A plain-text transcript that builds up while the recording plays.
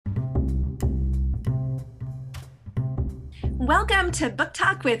Welcome to Book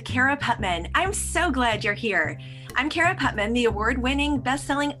Talk with Kara Putman. I'm so glad you're here. I'm Kara Putman, the award-winning,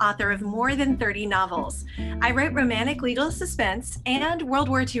 best-selling author of more than 30 novels. I write romantic legal suspense and World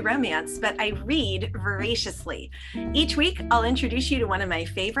War II romance, but I read voraciously. Each week, I'll introduce you to one of my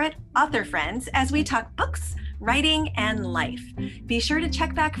favorite author friends as we talk books, writing, and life. Be sure to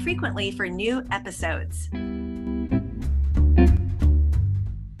check back frequently for new episodes.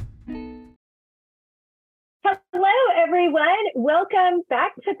 Hello, everyone. Welcome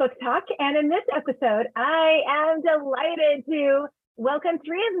back to Book Talk. And in this episode, I am delighted to welcome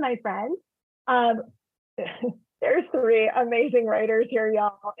three of my friends. There's three amazing writers here,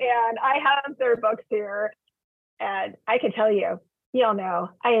 y'all. And I have their books here. And I can tell you, y'all know,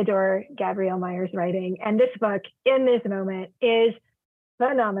 I adore Gabrielle Meyer's writing. And this book, in this moment, is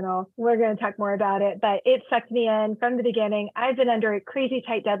phenomenal. We're going to talk more about it, but it sucked me in from the beginning. I've been under crazy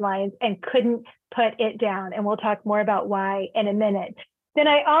tight deadlines and couldn't put it down. And we'll talk more about why in a minute. Then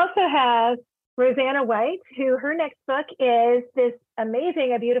I also have Roseanna White, who her next book is this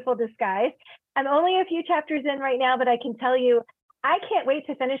amazing, A Beautiful Disguise. I'm only a few chapters in right now, but I can tell you, I can't wait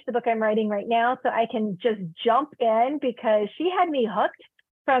to finish the book I'm writing right now so I can just jump in because she had me hooked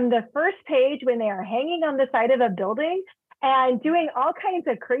from the first page when they are hanging on the side of a building and doing all kinds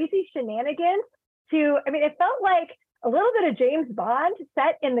of crazy shenanigans to, I mean, it felt like a little bit of James Bond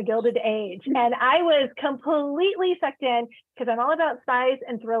set in the Gilded Age. And I was completely sucked in because I'm all about spies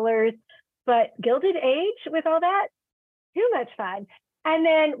and thrillers, but Gilded Age with all that, too much fun. And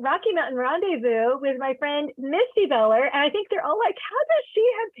then Rocky Mountain Rendezvous with my friend Misty Beller. And I think they're all like, how does she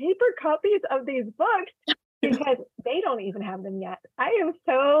have paper copies of these books? Because they don't even have them yet. I am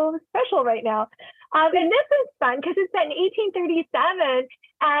so special right now. And this is fun because it's set in 1837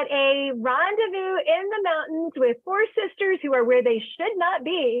 at a rendezvous in the mountains with four sisters who are where they should not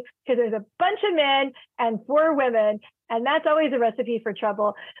be because there's a bunch of men and four women. And that's always a recipe for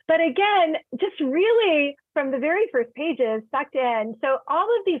trouble. But again, just really from the very first pages sucked in. So all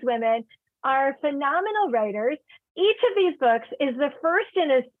of these women are phenomenal writers. Each of these books is the first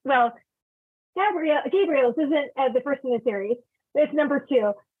in a, well, Gabrielle's isn't the first in the series. It's number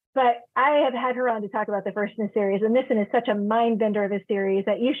 2, but I have had her on to talk about the first in the series, and this one is such a mind bender of a series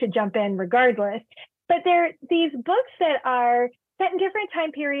that you should jump in regardless. But they're these books that are set in different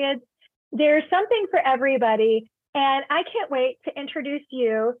time periods. There's something for everybody, and I can't wait to introduce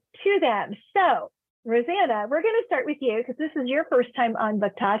you to them. So, Roseanna, we're going to start with you because this is your first time on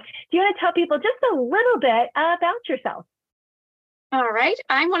Book Talk. Do you want to tell people just a little bit about yourself? All right.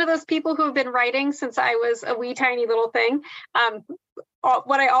 I'm one of those people who have been writing since I was a wee tiny little thing.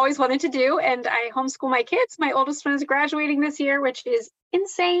 What I always wanted to do, and I homeschool my kids. My oldest one is graduating this year, which is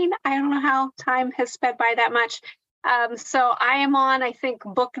insane. I don't know how time has sped by that much. So I am on, I think,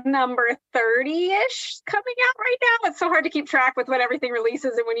 book number 30-ish coming out right now. It's so hard to keep track with when everything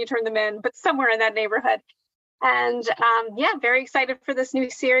releases and when you turn them in, but somewhere in that neighborhood. And yeah, very excited for this new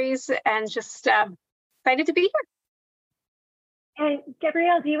series and just excited to be here. And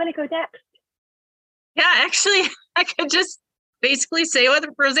Gabrielle, do you want to go next? Yeah, actually, I could just basically say what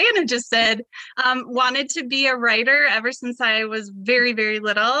Roseanna just said. Wanted to be a writer ever since I was very, very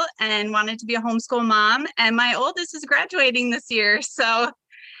little and wanted to be a homeschool mom. And my oldest is graduating this year. So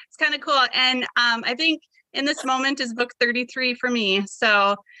it's kind of cool. And I think in this moment is book 33 for me.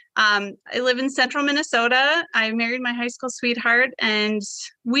 So I live in central Minnesota. I married my high school sweetheart and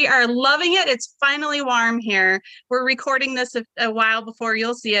we are loving it. It's finally warm here. We're recording this a while before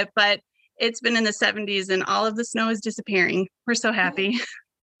you'll see it, but it's been in the 70s and all of the snow is disappearing. We're so happy.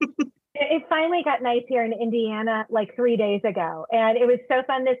 It finally got nice here in Indiana like 3 days ago. And it was so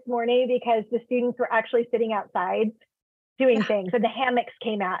fun this morning because the students were actually sitting outside doing things and the hammocks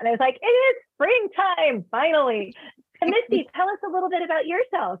came out. And I was like, it is springtime, finally. And Misty, tell us a little bit about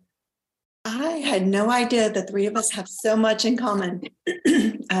yourself. I had no idea the three of us have so much in common.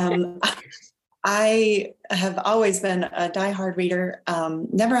 I have always been a diehard reader.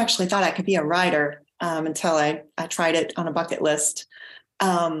 Never actually thought I could be a writer until I tried it on a bucket list.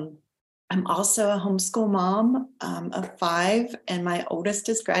 I'm also a homeschool mom of 5, and my oldest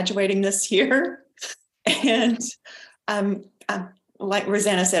is graduating this year. And like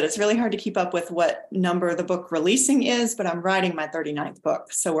Roseanna said, it's really hard to keep up with what number the book releasing is, but I'm writing my 39th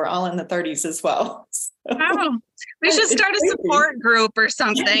book. So we're all in the 30s as well. So, wow. We should start a support group or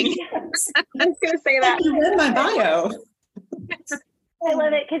something. Yes. I was going to say that. You read my bio. I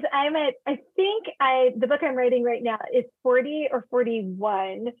love it because I think the book I'm writing right now is 40 or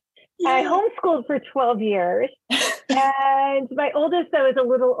 41. Yeah. I homeschooled for 12 years. And my oldest, though, is a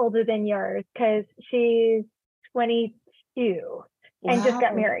little older than yours because she's 22. And just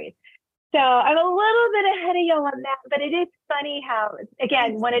got married. So I'm a little bit ahead of y'all on that, but it is funny how,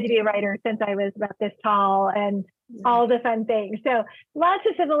 again, wanted to be a writer since I was about this tall and all the fun things. So lots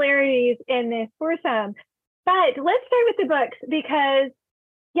of similarities in this foursome. But let's start with the books, because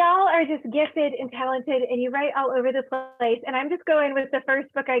y'all are just gifted and talented and you write all over the place. And I'm just going with the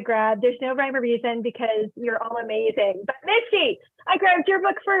first book I grabbed. There's no rhyme or reason because you're all amazing. But Misty, I grabbed your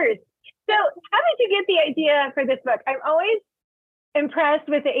book first. So how did you get the idea for this book? I'm always impressed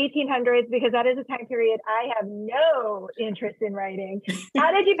with the 1800s because that is a time period I have no interest in writing.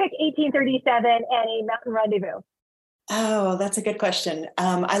 How did you pick 1837 and A Mountain Rendezvous? Oh, that's a good question.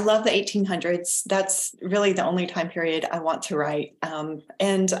 I love the 1800s. That's really the only time period I want to write.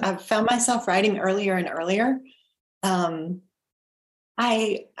 And I've found myself writing earlier and earlier. I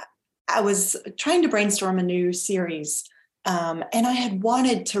was trying to brainstorm a new series, and I had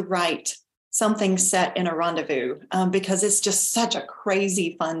wanted to write something set in a rendezvous because it's just such a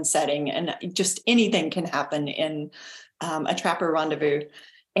crazy fun setting, and just anything can happen in a trapper rendezvous.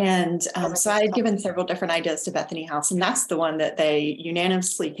 And so I had given several different ideas to Bethany House, and that's the one that they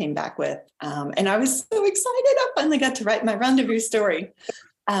unanimously came back with. And I was so excited. I finally got to write my rendezvous story.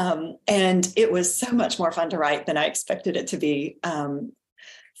 And it was so much more fun to write than I expected it to be.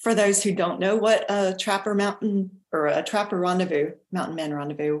 For those who don't know what a trapper mountain or a trapper rendezvous, mountain man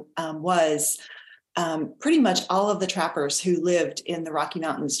rendezvous was, pretty much all of the trappers who lived in the Rocky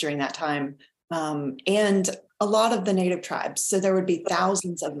Mountains during that time, and a lot of the native tribes, so there would be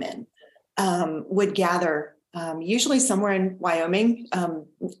thousands of men, would gather, usually somewhere in Wyoming.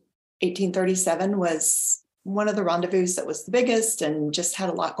 1837 was one of the rendezvous that was the biggest and just had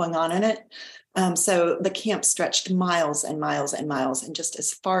a lot going on in it. So the camp stretched miles and miles and miles, and just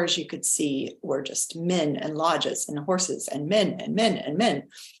as far as you could see were just men and lodges and horses and men and men and men.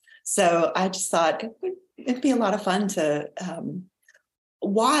 So I just thought it'd be a lot of fun to,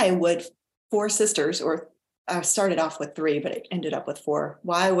 why would four sisters, or I started off with three, but it ended up with four.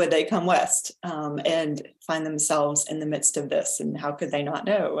 Why would they come west and find themselves in the midst of this? And how could they not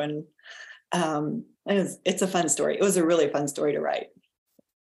know? And it's a fun story. It was a really fun story to write.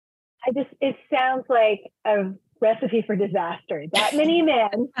 It sounds like a recipe for disaster. That many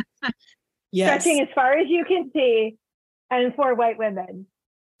men Yes. stretching as far as you can see, and four white women.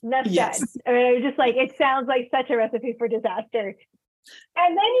 Enough Yes. said. I mean, it was just like, it sounds like such a recipe for disaster.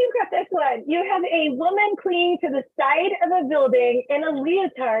 And then you've got this one. You have a woman clinging to the side of a building in a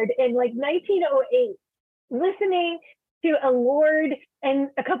leotard in like 1908, listening to a lord and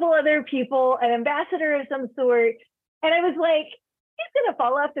a couple other people, an ambassador of some sort. And I was like, she's going to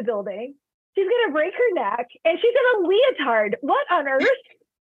fall off the building. She's going to break her neck. And she's in a leotard. What on earth?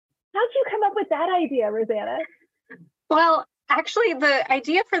 How'd you come up with that idea, Roseanna? Well, actually, the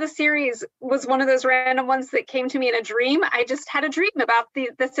idea for the series was one of those random ones that came to me in a dream. I just had a dream about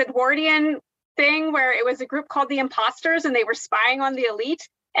this Edwardian thing where it was a group called the Imposters, and they were spying on the elite.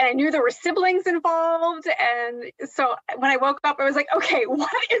 And I knew there were siblings involved. And so when I woke up, I was like, okay,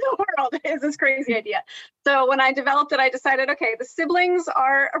 what in the world is this crazy idea? So when I developed it, I decided, okay, the siblings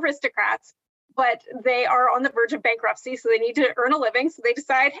are aristocrats, but they are on the verge of bankruptcy. So they need to earn a living. So they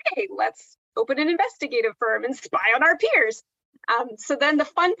decide, hey, let's open an investigative firm and spy on our peers. So then the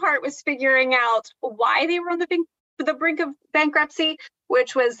fun part was figuring out why they were on the brink of bankruptcy,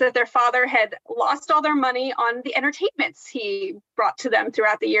 which was that their father had lost all their money on the entertainments he brought to them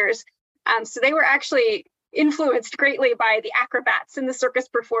throughout the years. So they were actually influenced greatly by the acrobats and the circus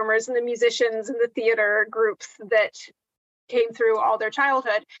performers and the musicians and the theater groups that came through all their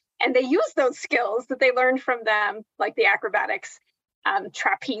childhood. And they used those skills that they learned from them, like the acrobatics,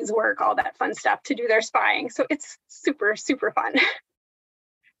 trapeze work, all that fun stuff, to do their spying. So it's super, super fun.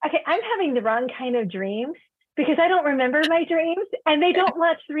 Okay, I'm having the wrong kind of dreams because I don't remember my dreams, and they don't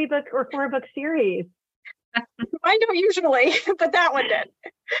watch 3-book or 4-book series. I don't usually, but that one did.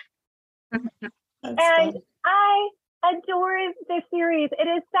 And I adore this series. It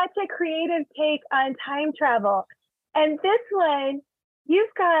is such a creative take on time travel. And this one,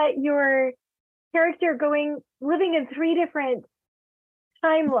 you've got your character living in 3 different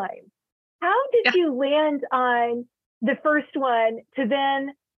timelines. How did you land on the first one to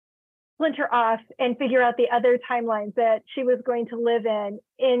then splinter off and figure out the other timelines that she was going to live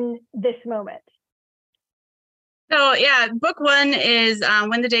in this moment? So yeah, book 1 is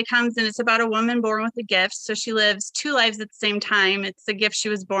When the Day Comes, and it's about a woman born with a gift. So she lives 2 lives at the same time. It's the gift she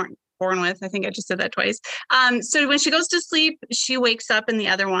was born with. I think I just said that twice. So when she goes to sleep, she wakes up in the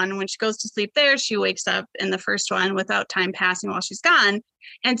other one. When she goes to sleep there, she wakes up in the first one without time passing while she's gone.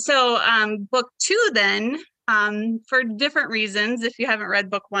 And so book 2 then, for different reasons, if you haven't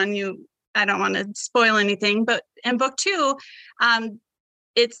read book 1, I don't want to spoil anything, but in book 2,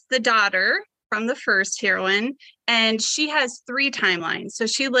 it's the daughter from the first heroine, and she has 3 timelines. So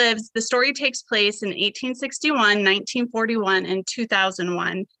the story takes place in 1861, 1941, and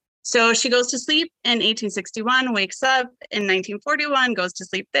 2001. So she goes to sleep in 1861, wakes up in 1941, goes to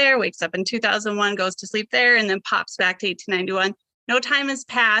sleep there, wakes up in 2001, goes to sleep there, and then pops back to 1891. No time has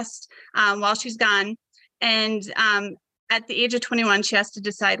passed while she's gone. And at the age of 21, she has to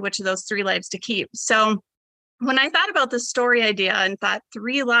decide which of those 3 lives to keep. So when I thought about the story idea and thought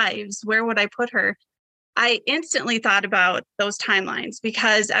 3 lives, where would I put her? I instantly thought about those timelines,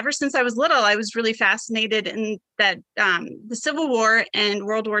 because ever since I was little, I was really fascinated in that the Civil War and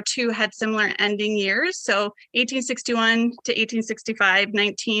World War II had similar ending years. So 1861 to 1865,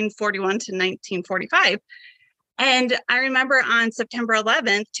 1941 to 1945. And I remember on September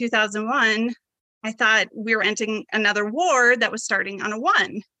 11th, 2001, I thought we were entering another war that was starting on a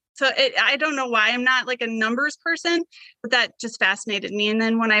 1. So I don't know why. I'm not like a numbers person, but that just fascinated me. And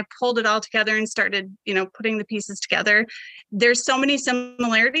then when I pulled it all together and started, putting the pieces together, there's so many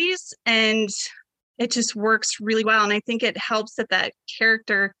similarities, and it just works really well. And I think it helps that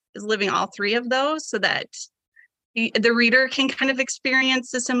character is living all 3 of those, so that the reader can kind of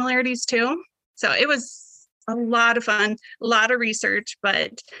experience the similarities too. So it was a lot of fun, a lot of research,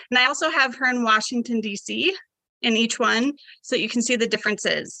 and I also have her in Washington, D.C. in each one, so you can see the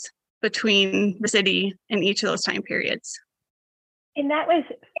differences between the city in each of those time periods. And that was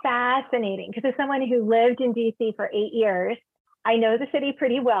fascinating, because as someone who lived in DC for 8 years, I know the city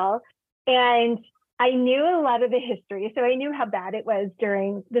pretty well, and I knew a lot of the history. So I knew how bad it was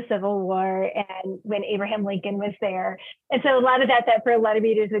during the Civil War and when Abraham Lincoln was there. And so a lot of that for a lot of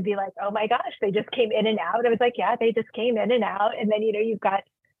readers would be like, oh my gosh, they just came in and out. I was like, yeah, they just came in and out. And then, you've got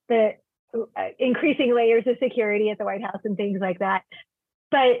the increasing layers of security at the White House and things like that.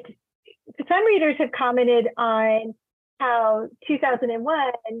 But some readers have commented on how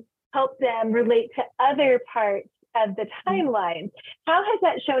 2001 helped them relate to other parts of the timeline. How has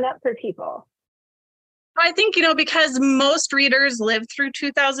that shown up for people? I think, because most readers lived through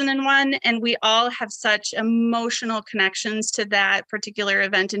 2001, and we all have such emotional connections to that particular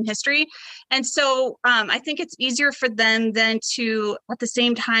event in history. And so I think it's easier for them then to, at the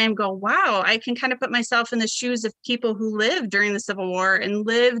same time, go, wow, I can kind of put myself in the shoes of people who lived during the Civil War and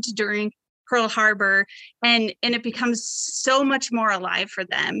lived during Pearl Harbor, and it becomes so much more alive for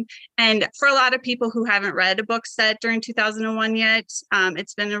them. And for a lot of people who haven't read a book set during 2001 yet,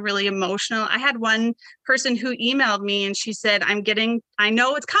 it's been a really emotional. I had one person who emailed me and she said, I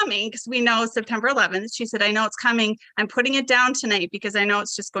know it's coming, because we know September 11th. She said, I know it's coming. I'm putting it down tonight because I know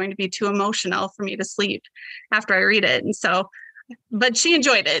it's just going to be too emotional for me to sleep after I read it. And so, but she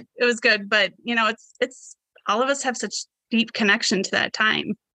enjoyed it. It was good. But, it's all of us have such deep connection to that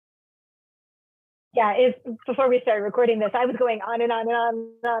time. Yeah, before we started recording this, I was going on and on and on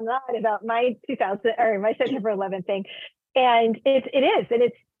and on, and on about my my September 11th thing, and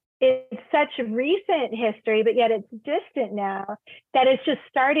it's such recent history, but yet it's distant now that it's just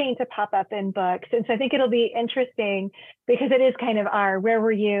starting to pop up in books. And so I think it'll be interesting, because it is kind of where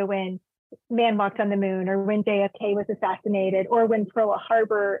were you when man walked on the moon, or when JFK was assassinated, or when Pearl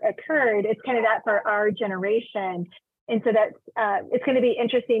Harbor occurred. It's kind of that for our generation, and so that's it's going to be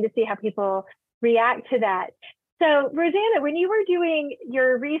interesting to see how people react to that. So Roseanna, when you were doing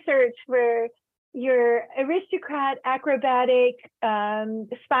your research for your aristocrat, acrobatic,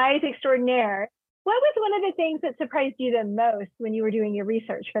 spies extraordinaire, what was one of the things that surprised you the most when you were doing your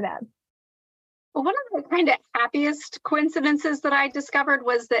research for them? Well, one of the kind of happiest coincidences that I discovered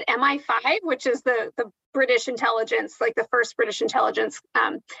was that MI5, which is the British intelligence, like the first British intelligence,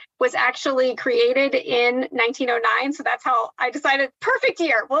 was actually created in 1909. So that's how I decided, perfect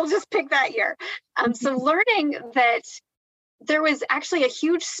year, we'll just pick that year. So learning that there was actually a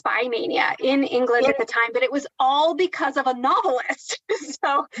huge spy mania in England at the time, but it was all because of a novelist.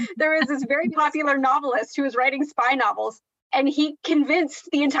 So there was this very popular novelist who was writing spy novels, and he convinced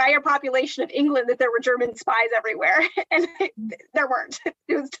the entire population of England that there were German spies everywhere, and there weren't.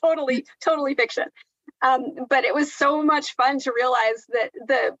 It was totally fiction. But it was so much fun to realize that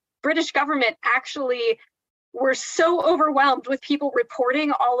the British government actually were so overwhelmed with people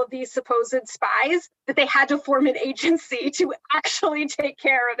reporting all of these supposed spies that they had to form an agency to actually take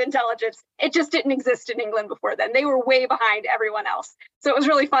care of intelligence. It just didn't exist in England before then. They were way behind everyone else. So it was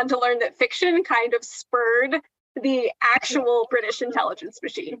really fun to learn that fiction kind of spurred the actual British intelligence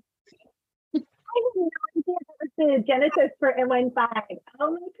machine. I had no idea that was the genesis for MI5.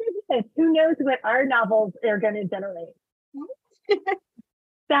 Oh my goodness, who knows what our novels are going to generate?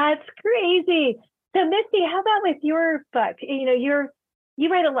 That's crazy. So Misty, how about with your book? You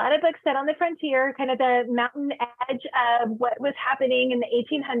you write a lot of books set on the frontier, kind of the mountain edge of what was happening in the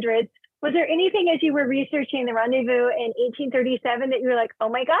 1800s. Was there anything as you were researching the rendezvous in 1837 that you were like, oh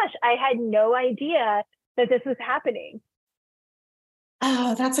my gosh, I had no idea that this was happening?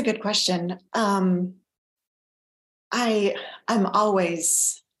 Oh, that's a good question. I'm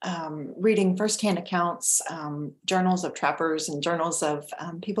always reading firsthand accounts, journals of trappers and journals of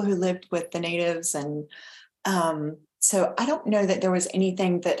people who lived with the natives. And so I don't know that there was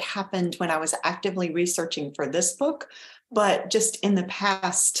anything that happened when I was actively researching for this book, but just in the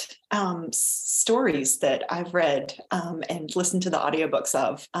past, stories that I've read and listened to the audiobooks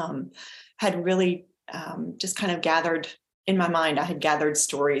of had really just kind of gathered in my mind. I had gathered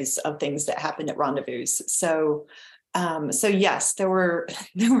stories of things that happened at rendezvous. So yes, there were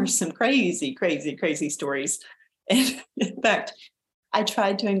some crazy stories. And in fact, I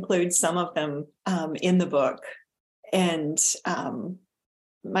tried to include some of them in the book. And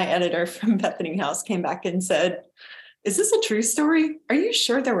my editor from Bethany House came back and said, "Is this a true story? Are you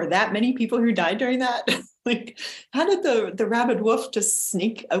sure there were that many people who died during that? Like, how did the rabid wolf just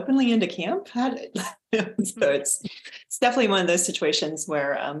sneak openly into camp?" So it's definitely one of those situations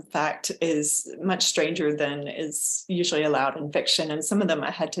where fact is much stranger than is usually allowed in fiction. And some of them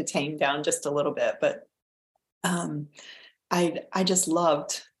I had to tame down just a little bit, but I just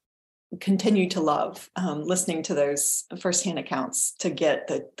continue to love listening to those firsthand accounts to get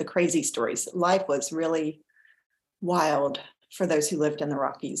the crazy stories. Life was really wild for those who lived in the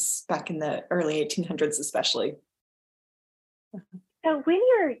Rockies back in the early 1800s, especially. So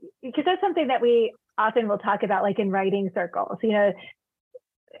because that's something that we often will talk about, like in writing circles,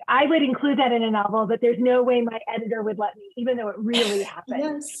 I would include that in a novel, but there's no way my editor would let me, even though it really happened.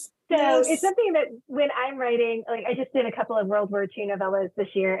 Yes. So Yes. It's something that when I'm writing, like I just did a couple of World War II novellas this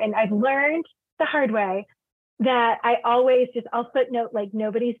year, and I've learned the hard way that I'll footnote like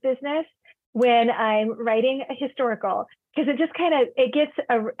nobody's business when I'm writing a historical, because it gets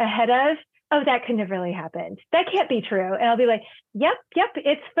ahead of, oh, that couldn't have really happened. That can't be true. And I'll be like, yep,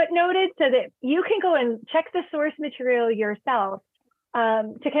 it's footnoted so that you can go and check the source material yourself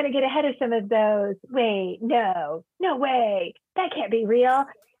to kind of get ahead of some of those. Wait, no way, that can't be real.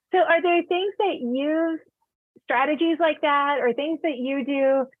 So are there things that strategies like that, or things that you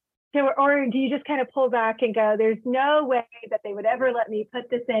do or do you just kind of pull back and go, there's no way that they would ever let me put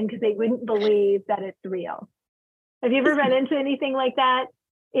this in because they wouldn't believe that it's real? Have you ever run into anything like that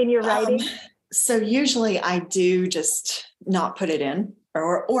in your writing? So usually I do just not put it in,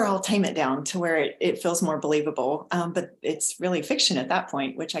 or I'll tame it down to where it feels more believable. But it's really fiction at that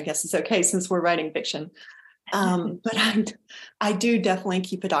point, which I guess is okay since we're writing fiction. But I do definitely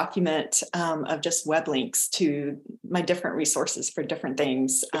keep a document of just web links to my different resources for different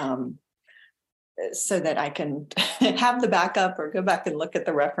things, so that I can have the backup or go back and look at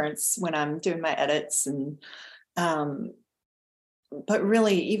the reference when I'm doing my edits. And but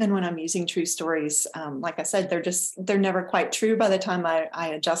really, even when I'm using true stories, like I said, they're never quite true by the time I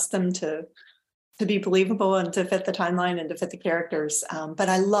adjust them to be believable and to fit the timeline and to fit the characters. But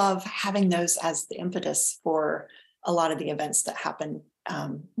I love having those as the impetus for a lot of the events that happen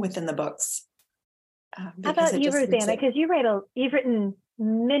within the books. How about you, Roseanna? Because you've written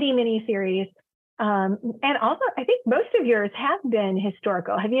many series. And also, I think most of yours have been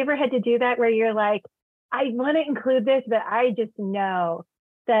historical. Have you ever had to do that where you're like, I want to include this, but I just know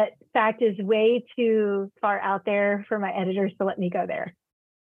that fact is way too far out there for my editors to let me go there?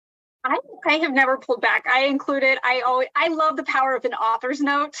 I have never pulled back. I include it. I love the power of an author's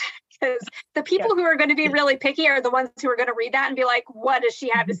note, because the people who are going to be really picky are the ones who are going to read that and be like, what does she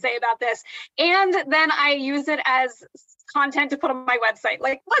have to say about this? And then I use it as content to put on my website.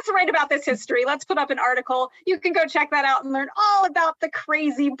 Like, let's write about this history. Let's put up an article. You can go check that out and learn all about the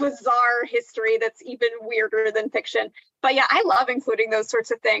crazy, bizarre history that's even weirder than fiction. But yeah, I love including those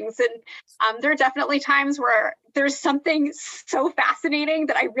sorts of things. And there are definitely times where there's something so fascinating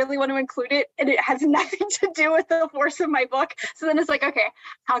that I really want to include it, and it has nothing to do with the force of my book. So then it's like, okay,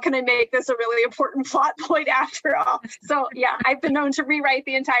 how can I make this a really important plot point after all? So yeah, I've been known to rewrite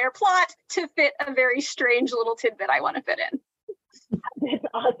the entire plot to fit a very strange little tidbit I want to fit in. That's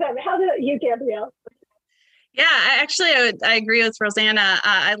awesome. How about you, Gabrielle? Yeah, I agree with Roseanna.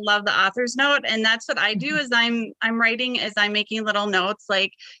 I love the author's note, and that's what I do. As I'm writing, as I'm making little notes,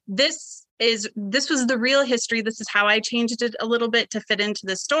 like this was the real history. This is how I changed it a little bit to fit into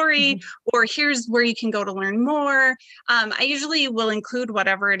the story, or here's where you can go to learn more. I usually will include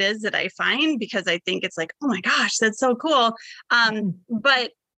whatever it is that I find, because I think it's like, oh my gosh, that's so cool.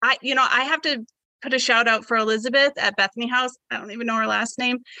 But I have to put a shout out for Elizabeth at Bethany House. I don't even know her last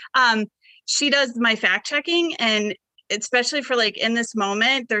name. She does my fact checking, and especially for like in this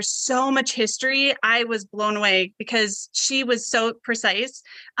moment, there's so much history. I was blown away because she was so precise.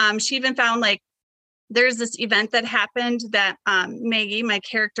 She even found like there's this event that happened that Maggie, my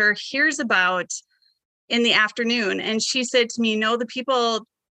character, hears about in the afternoon. And she said to me, no,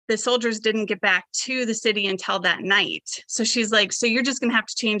 the soldiers didn't get back to the city until that night. So she's like, so you're just going to have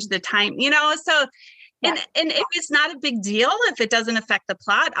to change the time, so. Yeah. And if it's not a big deal, if it doesn't affect the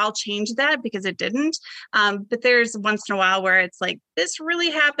plot, I'll change that because it didn't. But there's once in a while where it's like, this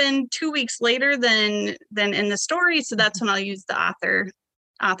really happened 2 weeks later than in the story. So that's when I'll use the author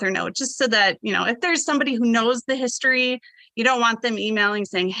note, just so that, if there's somebody who knows the history, you don't want them emailing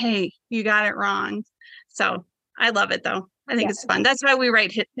saying, hey, you got it wrong. So I love it though. I think it's fun. That's why we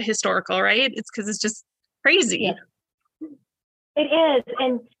write historical, right? It's because it's just crazy. Yeah. It is.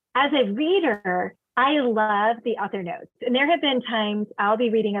 And as a reader, I love the author notes. And there have been times I'll be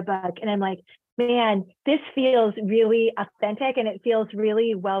reading a book and I'm like, man, this feels really authentic and it feels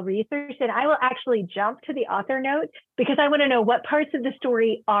really well researched. And I will actually jump to the author note because I want to know what parts of the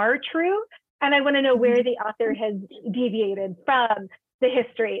story are true. And I want to know where the author has deviated from the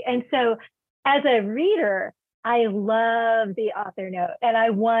history. And so as a reader, I love the author note and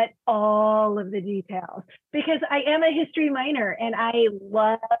I want all of the details because I am a history minor and I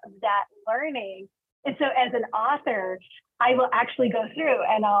love that learning. And so as an author, I will actually go through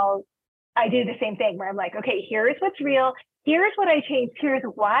and I do the same thing where I'm like, okay, here's what's real. Here's what I changed. Here's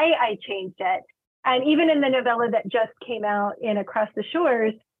why I changed it. And even in the novella that just came out in Across the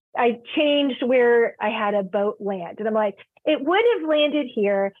Shores, I changed where I had a boat land. And I'm like, it would have landed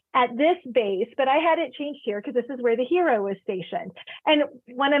here at this base, but I had it changed here because this is where the hero was stationed. And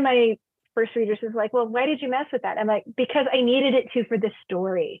one of my first readers is like, well, why did you mess with that? I'm like, because I needed it to for the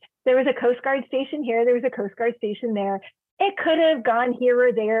story. There was a Coast Guard station here. There was a Coast Guard station there. It could have gone here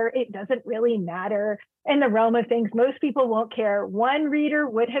or there. It doesn't really matter. In the realm of things, most people won't care. One reader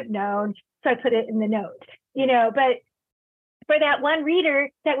would have known. So I put it in the note, but for that one reader,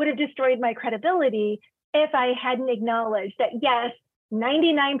 that would have destroyed my credibility if I hadn't acknowledged that, yes,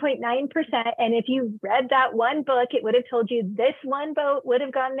 99.9%. And if you read that one book, it would have told you this one boat would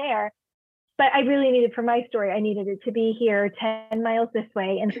have gone there. But I really needed for my story, I needed it to be here 10 miles this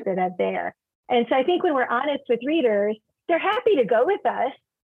way instead of there. And so I think when we're honest with readers, they're happy to go with us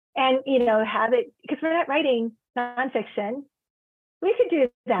and, have it, because we're not writing nonfiction. We could do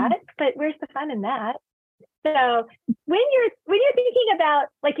that, but where's the fun in that? So when you're thinking about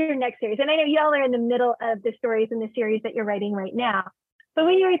like your next series, and I know y'all are in the middle of the stories in the series that you're writing right now, but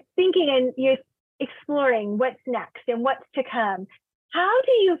when you're thinking and you're exploring what's next and what's to come, how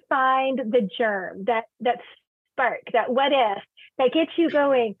do you find the germ, that spark, that what if, that gets you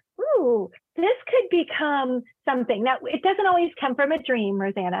going, ooh, this could become something? Now, it doesn't always come from a dream,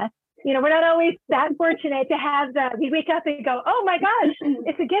 Roseanna. We're not always that fortunate to have that. We wake up and go, oh my gosh,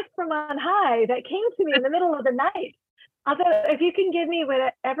 it's a gift from on high that came to me in the middle of the night. Although if you can give me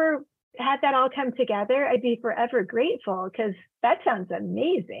whatever had that all come together, I'd be forever grateful because that sounds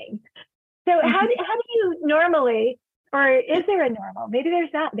amazing. So how do you normally, or is there a normal? Maybe there's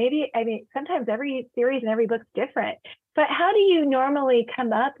not. Maybe, sometimes every series and every book's different. But how do you normally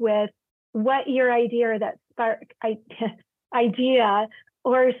come up with what your idea or that spark idea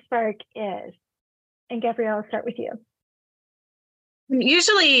or spark is? And Gabrielle, I'll start with you.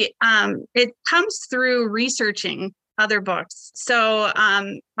 Usually it comes through researching other books. So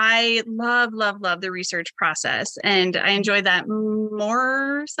I love the research process, and I enjoy that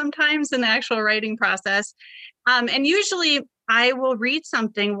more sometimes than the actual writing process. And usually I will read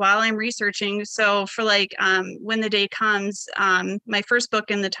something while I'm researching. So for When the Day Comes, my first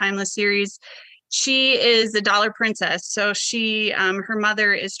book in the Timeless series, she is a dollar princess. So she, her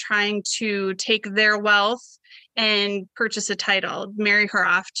mother is trying to take their wealth and purchase a title, marry her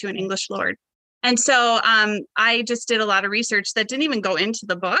off to an English lord. And so I just did a lot of research that didn't even go into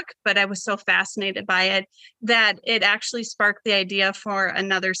the book, but I was so fascinated by it that it actually sparked the idea for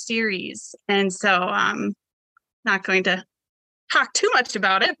another series. And so I'm not going to talk too much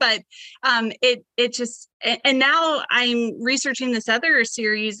about it, but it just, and now I'm researching this other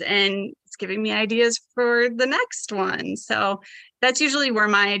series and it's giving me ideas for the next one. So that's usually where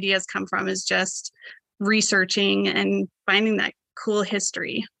my ideas come from, is just researching and finding that cool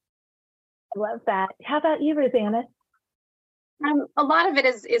history. I love that. How about you, Roseanna? A lot of it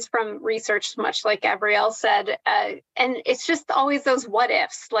is from research, much like Gabrielle said, and it's just always those what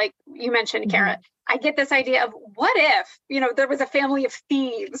ifs, like you mentioned, Kara. I get this idea of what if, there was a family of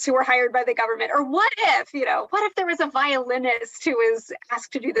thieves who were hired by the government, or what if there was a violinist who was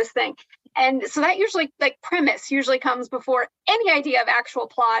asked to do this thing. And so that usually, like, premise usually comes before any idea of actual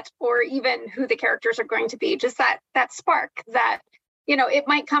plot or even who the characters are going to be. Just that spark that, it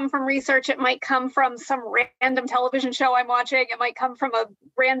might come from research. It might come from some random television show I'm watching. It might come from a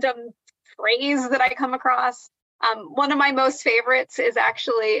random phrase that I come across. One of my most favorites is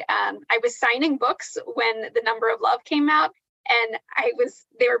actually, I was signing books when The Number of Love came out, and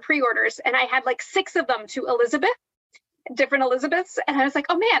they were pre-orders, and I had like 6 of them to Elizabeth, different Elizabeths. And I was like,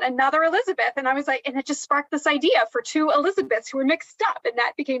 oh man, another Elizabeth. And I was like, and it just sparked this idea for 2 Elizabeths who were mixed up, and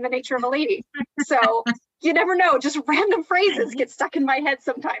that became The Nature of a Lady. So you never know, just random phrases get stuck in my head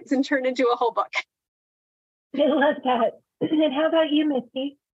sometimes and turn into a whole book. I love that. And how about you,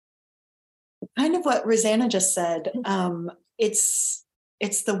 Misty? Kind of what Roseanna just said. It's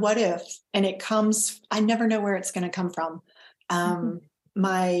the what if, and it comes, I never know where it's going to come from.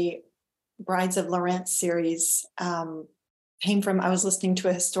 My Brides of Lawrence series came from, I was listening to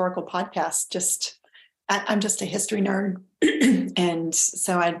a historical podcast. I'm just a history nerd. And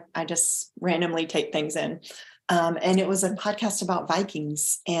so I just randomly take things in. And it was a podcast about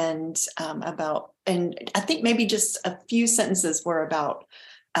Vikings and I think maybe just a few sentences were about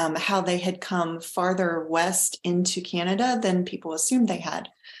how they had come farther west into Canada than people assumed they had.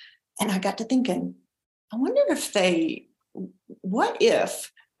 And I got to thinking, I wonder what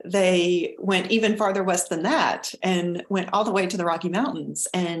if they went even farther west than that and went all the way to the Rocky Mountains,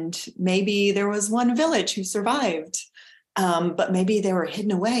 and maybe there was one village who survived, but maybe they were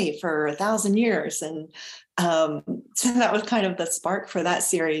hidden away for 1,000 years. And so that was kind of the spark for that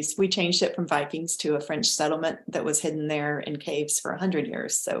series. We changed it from Vikings to a French settlement that was hidden there in caves for 100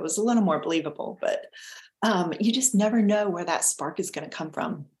 years. So it was a little more believable, but you just never know where that spark is going to come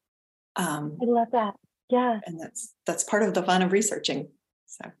from. I love that. Yeah. And that's part of the fun of researching.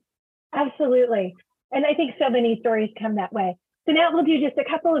 So absolutely. And I think so many stories come that way. So now we'll do just a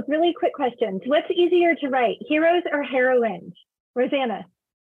couple of really quick questions. What's easier to write, heroes or heroines? Roseanna.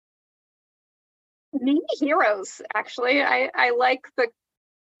 Maybe heroes, actually. I like the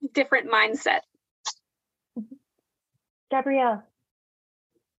different mindset. Gabrielle.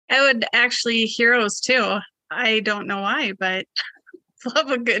 I would actually heroes too. I don't know why, but love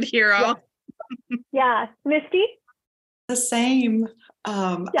a good hero. Yeah. Misty? The same.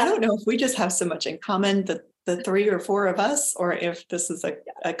 I don't know if we just have so much in common, the 3 or 4 of us, or if this is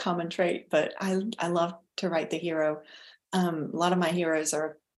a common trait, but I love to write the hero. A lot of my heroes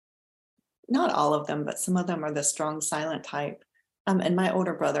are, not all of them, but some of them are the strong, silent type. And my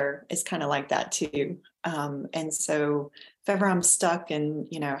older brother is kind of like that too. And so if ever I'm stuck and,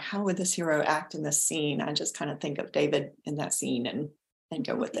 how would this hero act in this scene? I just kind of think of David in that scene and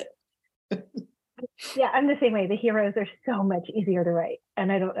go with it. Yeah, I'm the same way. The heroes are so much easier to write,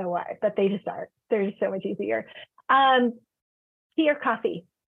 and I don't know why, but they just are. They're just so much easier. Tea or coffee,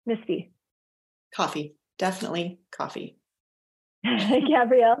 Misty? Coffee, definitely coffee.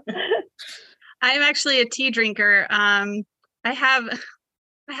 Gabrielle? I'm actually a tea drinker. I have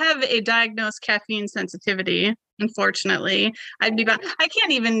a diagnosed caffeine sensitivity. Unfortunately, I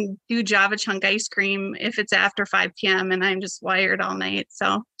can't even do Java chunk ice cream if it's after 5 p.m. and I'm just wired all night.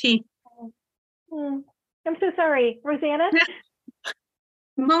 So tea. I'm so sorry. Roseanna?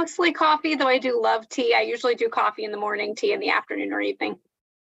 Mostly coffee, though I do love tea. I usually do coffee in the morning, tea in the afternoon or evening.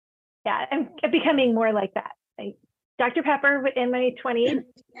 Yeah, I'm becoming more like that. Dr. Pepper in my 20s,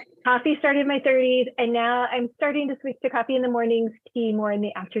 coffee started in my 30s, and now I'm starting to switch to coffee in the mornings, tea more in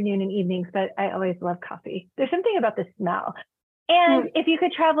the afternoon and evenings, but I always love coffee. There's something about the smell. And if you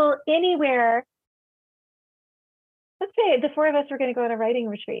could travel anywhere, let's say the 4 of us were going to go on a writing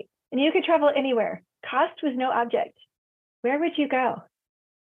retreat, and you could travel anywhere. Cost was no object. Where would you go?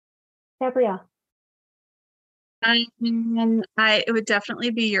 Gabrielle? It would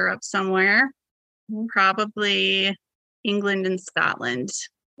definitely be Europe somewhere. Probably England and Scotland.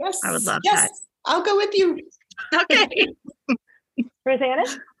 Yes. I would love yes. that. I'll go with you. Okay. Roseanna?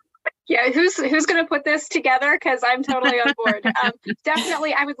 Yeah, who's going to put this together? Because I'm totally on board.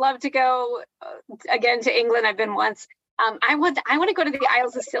 Definitely, I would love to go again to England. I've been once. I want to go to the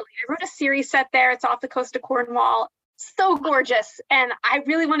Isles of Scilly. I wrote a series set there. It's off the coast of Cornwall. So gorgeous, and I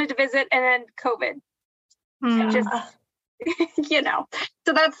really wanted to visit, and then COVID. Just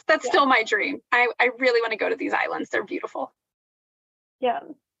so that's still my dream. I really want to go to these islands. They're beautiful. Yeah,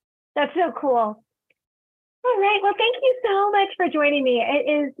 that's so cool. All right. Well, thank you so much for joining me. It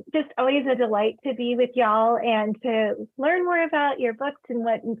is just always a delight to be with y'all and to learn more about your books and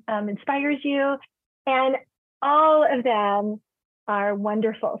what inspires you. And all of them are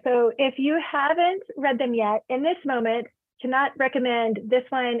wonderful. So if you haven't read them yet, in this moment, cannot recommend this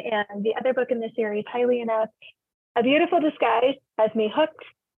one and the other book in the series highly enough. A Beautiful Disguise has me hooked,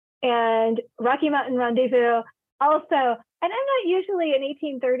 and Rocky Mountain Rendezvous also. And I'm not usually an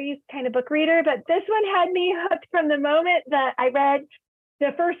 1830s kind of book reader, but this one had me hooked from the moment that I read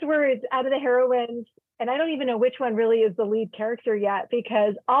the first words out of the heroines. And I don't even know which one really is the lead character yet,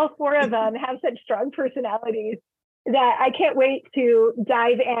 because all four of them have such strong personalities that I can't wait to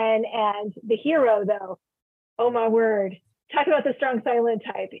dive in. And the hero, though, oh my word, talk about the strong silent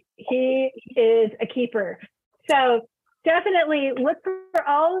type. He is a keeper. So definitely look for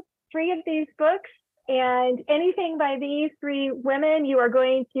all three of these books. And anything by these three women you are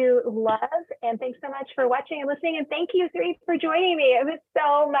going to love. And thanks so much for watching and listening. And thank you three for joining me. It was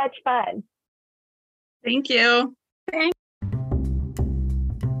so much fun. Thank you.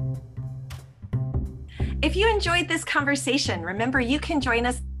 If you enjoyed this conversation, remember you can join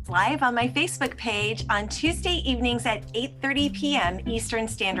us live on my Facebook page on Tuesday evenings at 8:30 p.m. Eastern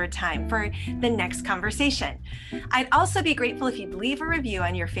Standard Time for the next conversation. I'd also be grateful if you'd leave a review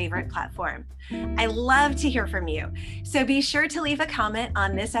on your favorite platform. I love to hear from you, so be sure to leave a comment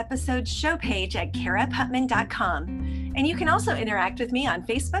on this episode's show page at karaputman.com. And you can also interact with me on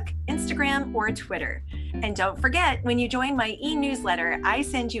Facebook, Instagram, or Twitter. And don't forget, when you join my e-newsletter, I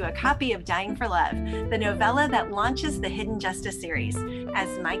send you a copy of Dying for Love, the novella that launches the Hidden Justice series,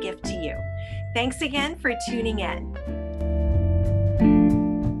 as my gift to you. Thanks again for tuning in.